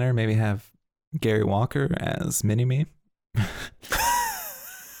one banner, maybe have Gary Walker as Mini-Me.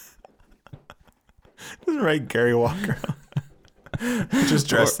 Doesn't write Gary Walker. Just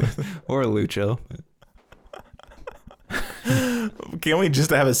dressed. Or Lucho. Can't we just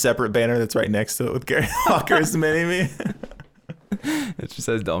have a separate banner that's right next to it with Gary Walker as Mini-Me? It just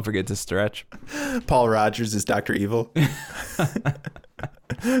says, don't forget to stretch. Paul Rogers is Dr. Evil. It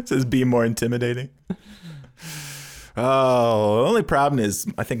says, be more intimidating. Oh, the only problem is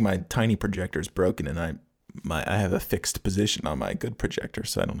I think my tiny projector is broken and I have a fixed position on my good projector,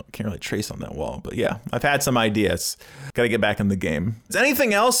 so can't really trace on that wall. But yeah, I've had some ideas. Got to get back in the game. Is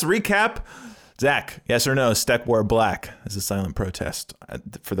anything else? Recap? Zach, yes or no? Steck wore black as a silent protest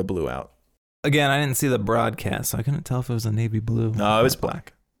for the blue out. Again, I didn't see the broadcast, so I couldn't tell if it was a navy blue. No, it was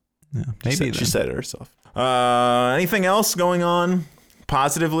black. Yeah, maybe She said it herself. Anything else going on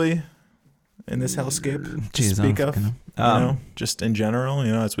positively in this hellscape to Jeez, speak I'm of? fucking- Just in general,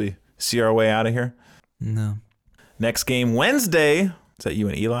 as we see our way out of here. No. Next game Wednesday. Is that you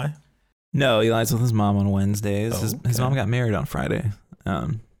and Eli? No, Eli's with his mom on Wednesdays. Oh, His okay. mom got married on Friday. I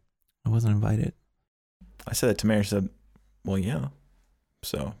wasn't invited. I said that to Mary. She said, well, yeah.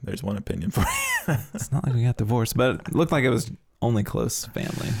 So there's one opinion for you. It's not like we got divorced, but it looked like it was only close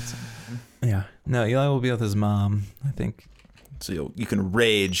family. So. Yeah. No, Eli will be with his mom, I think. So you can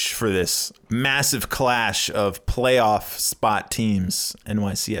rage for this massive clash of playoff spot teams,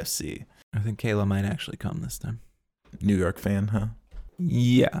 NYCFC. I think Kayla might actually come this time. New York fan, huh?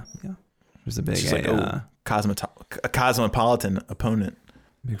 Yeah. There's a big, She's like, a cosmopolitan opponent.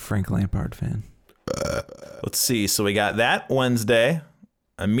 big Frank Lampard fan. Let's see. So we got that Wednesday,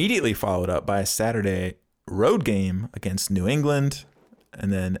 immediately followed up by a Saturday road game against New England.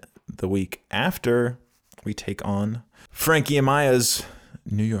 And then the week after, we take on Frankie Amaya's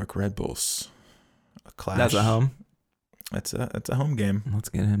New York Red Bulls. A clash. That's at home. That's a home game. Let's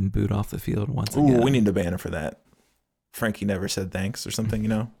get him booed off the field once Ooh, again. we need a banner for that. Frankie never said thanks or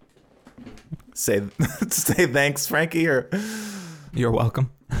something, Say thanks, Frankie, or You're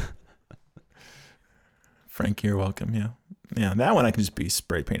welcome. Frankie, you're welcome. Yeah. Yeah, that one I can just be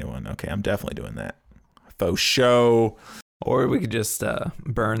spray painted one. Okay, I'm definitely doing that. Faux show. Or we could just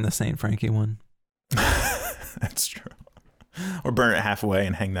burn the St. Frankie one. That's true. Or burn it halfway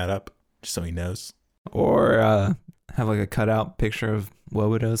and hang that up just so he knows. Or have like a cutout picture of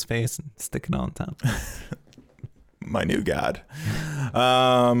Wobodo's face and stick it on top. My new god.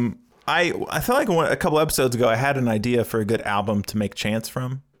 I felt like a couple episodes ago I had an idea for a good album to make chants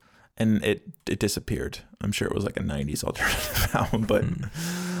from, and it disappeared. I'm sure it was like a 90s alternative album,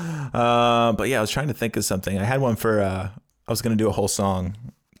 but yeah, I was trying to think of something. I had one for I was gonna do a whole song,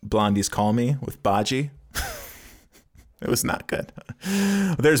 Blondie's Call Me with Baji. It was not good.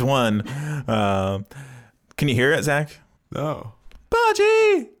 There's one. Can you hear it, Zach? No.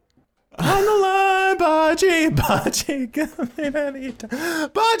 Baji! On the line, Baji! Baji!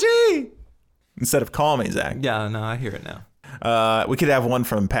 Instead of call me, Zach. Yeah, no, I hear it now. We could have one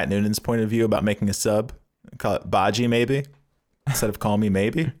from Pat Noonan's point of view about making a sub. Call it Baji, maybe. Instead of call me,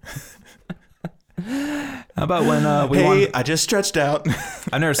 maybe. How about when I just stretched out.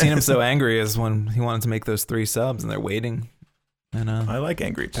 I've never seen him so angry as when he wanted to make those 3 subs and they're waiting. And I like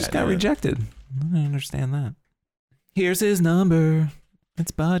angry Pat just got Noonan. rejected. I don't understand that. Here's his number.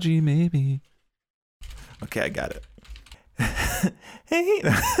 It's Baji, maybe. Okay, I got it. Hey,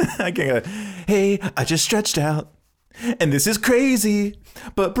 I can't get it. Hey, I just stretched out, and this is crazy,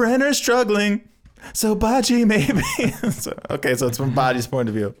 but Brenner's struggling, so Baji maybe. So it's from Baji's point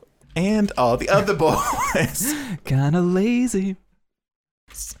of view, and all the other boys Kinda lazy.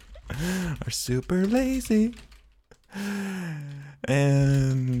 are super lazy,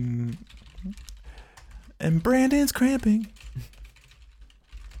 and Brandon's cramping,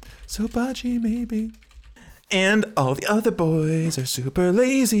 so Baji maybe. And all the other boys are super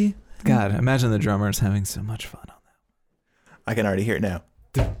lazy. God, imagine the drummers having so much fun on I can already hear it now.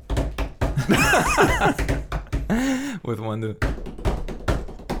 that. With one to...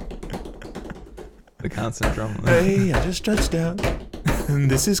 The constant drum. Hey, I just stretched out.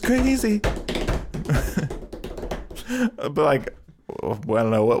 This is crazy. But like, I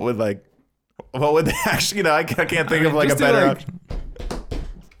don't know, what would they actually, I can't think of like a better option.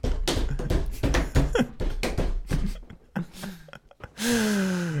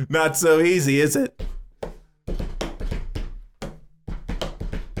 Not so easy, is it?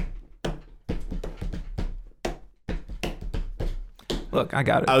 Look, I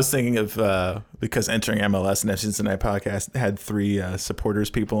got it. I was thinking of because entering MLS and FC Cincinnati podcast had 3 supporters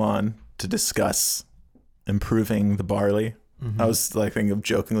people on to discuss improving the barley. I was like thinking of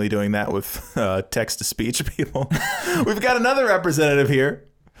jokingly doing that with text to speech people. We've got another representative here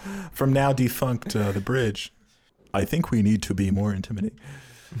from now defunct The Bridge. I think we need to be more intimidating.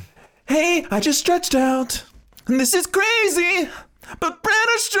 Hey, I just stretched out, and this is crazy, but Brad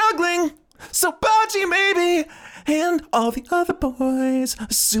are struggling, so Baji maybe, and all the other boys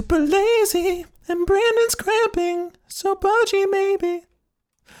are super lazy, and Brandon's cramping, so Baji maybe.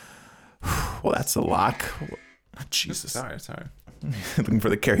 Well, that's a lock. Jesus. Sorry. Looking for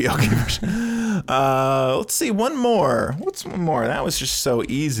the karaoke version. Let's see, one more. What's one more? That was just so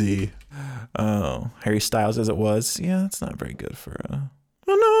easy. Oh, Harry Styles as it was. Yeah, that's not very good for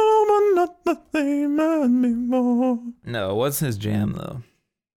I know I'm not the same anymore. No, what's his jam though?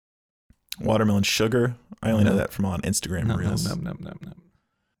 Watermelon Sugar. I only know that from on Instagram reels. No.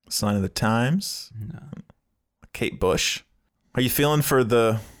 Sign of the Times. No. Kate Bush. Are you feeling for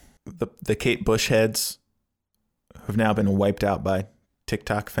the Kate Bush heads who've now been wiped out by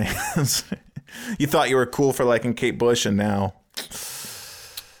TikTok fans? You thought you were cool for liking Kate Bush, and now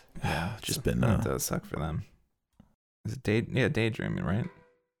just been. That does suck for them. Is it Daydreaming, right?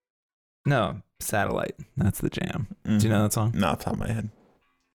 No, Satellite. That's the jam. Mm-hmm. Do you know that song? Not off the top of my head.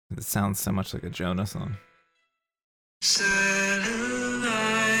 It sounds so much like a Jonah song. Satellite.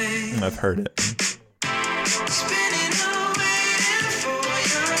 I've heard it.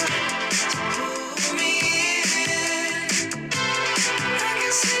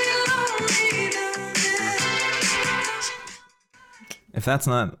 If that's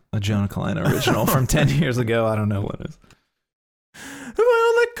not a Jonah Kalina original from 10 years ago, I don't know what is. If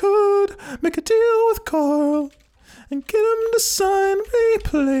I only could make a deal with Carl and get him to sign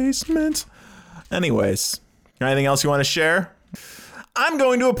replacement. Anyways, anything else you want to share? I'm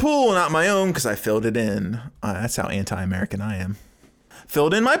going to a pool, not my own, because I filled it in. That's how anti-American I am.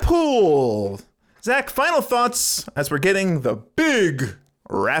 Filled in my pool. Zach, final thoughts as we're getting the big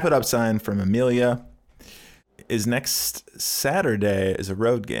wrap it up sign from Amelia. Is next Saturday is a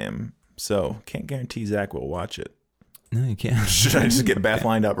road game, so can't guarantee Zach will watch it. No, you can't. Should I just get Beth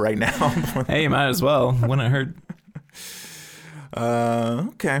lined up right now? Hey, you might as well. Wouldn't it hurt?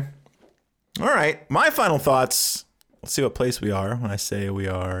 Okay. All right. My final thoughts. Let's see what place we are when I say we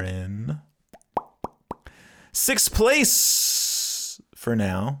are in 6th place for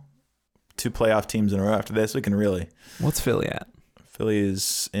now. 2 playoff teams in a row after this. We can really. What's Philly at? Philly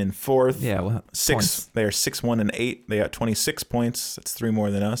is in 4th. Yeah, well, 6. points. They are 6-1-8. They got 26 points. That's 3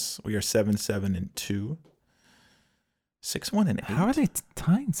 more than us. We are 7-7-2. 6-1-8. How are they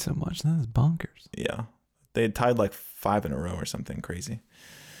tying so much? That is bonkers. Yeah. They had tied like 5 in a row or something crazy.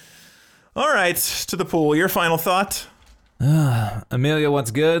 All right, to the pool. Your final thought? Amelia, what's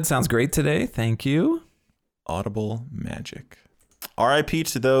good? Sounds great today. Thank you. Audible magic. RIP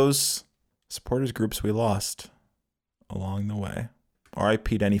to those supporters groups we lost along the way. RIP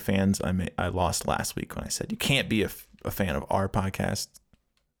to any fans I lost last week when I said you can't be a fan of our podcast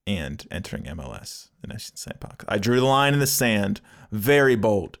and entering MLS. The FC Cincinnati podcast. I drew the line in the sand. Very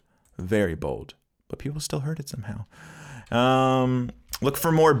bold. Very bold. But people still heard it somehow. Look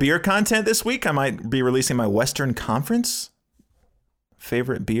for more beer content this week. I might be releasing my Western Conference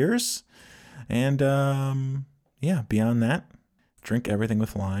favorite beers. And beyond that, drink everything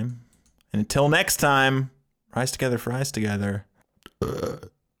with lime. And until next time, rise together, fries together.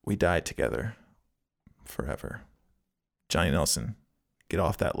 We died together forever. Johnny Nelson, get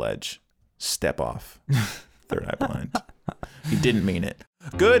off that ledge. Step off. Third Eye Blind. He didn't mean it.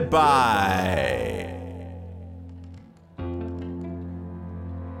 Goodbye.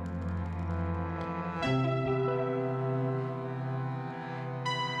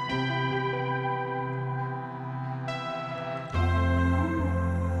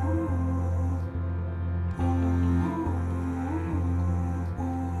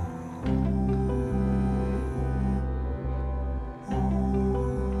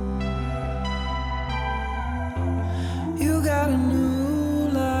 You got a new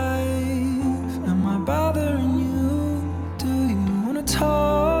life, and my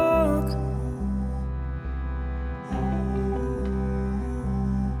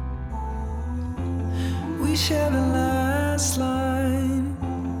we share the last line.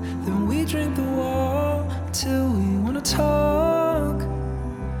 Then we drink the wall till we wanna talk.